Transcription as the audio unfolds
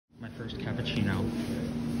first cappuccino.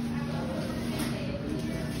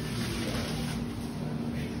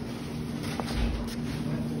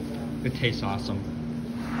 It tastes awesome.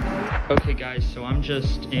 Okay guys, so I'm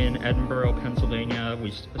just in Edinboro, Pennsylvania.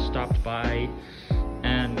 We stopped by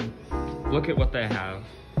and look at what they have.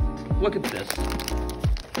 Look at this.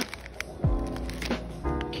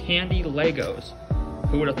 Candy Legos.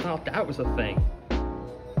 Who would have thought that was a thing?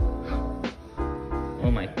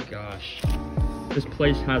 Oh my gosh. This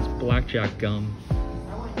place has blackjack gum.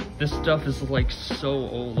 This stuff is like so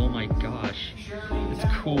old, oh my gosh. It's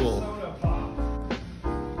cool.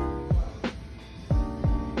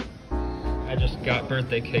 I just got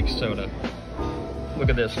birthday cake soda. Look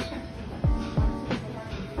at this.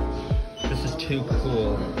 This is too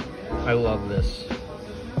cool. I love this.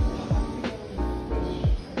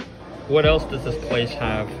 What else does this place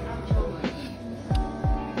have?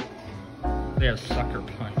 They have Sucker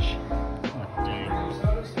Punch. Oh, dang.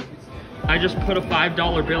 I just put a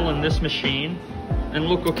 $5 bill in this machine, and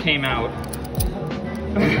look what came out.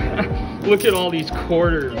 Look at all these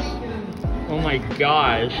quarters. Oh my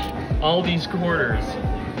gosh. All these quarters.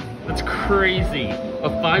 That's crazy. A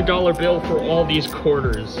 $5 bill for all these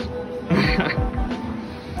quarters.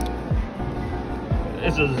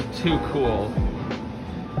 This is too cool.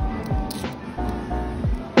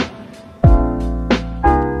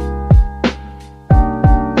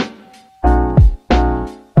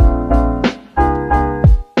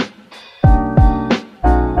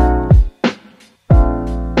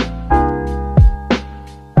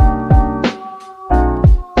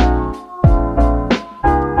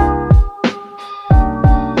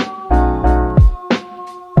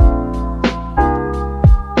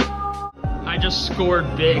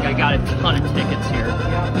 Scored big. I got a ton of tickets here. Oh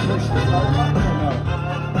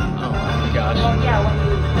my gosh.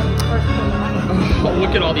 Oh,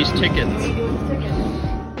 look at all these tickets.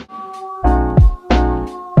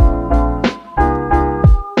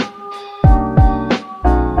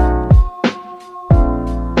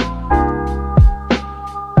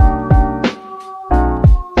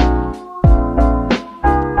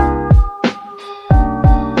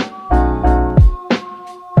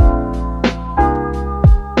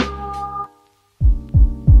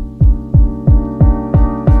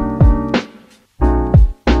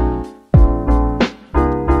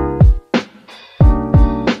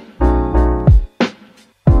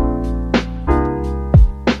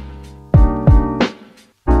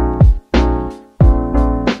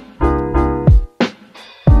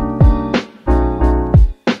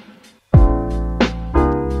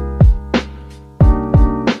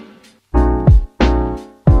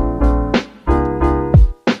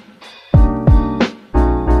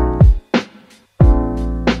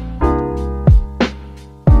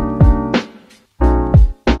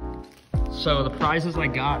 So the prizes I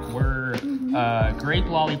got were a grape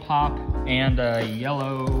lollipop and a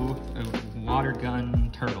yellow water gun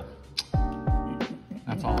turtle.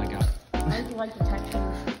 That's all I got. I like the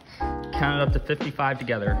tattoos. Counted up to 55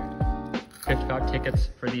 together. 55 tickets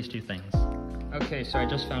for these two things. Okay, so I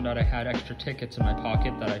just found out I had extra tickets in my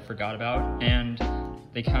pocket that I forgot about, and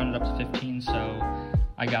they counted up to 15, so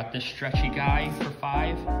I got this stretchy guy for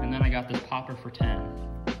 5, and then I got this popper for 10.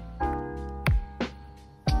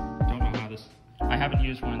 I haven't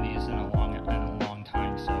used one of these in a long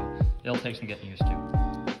time, so it'll take some getting used to.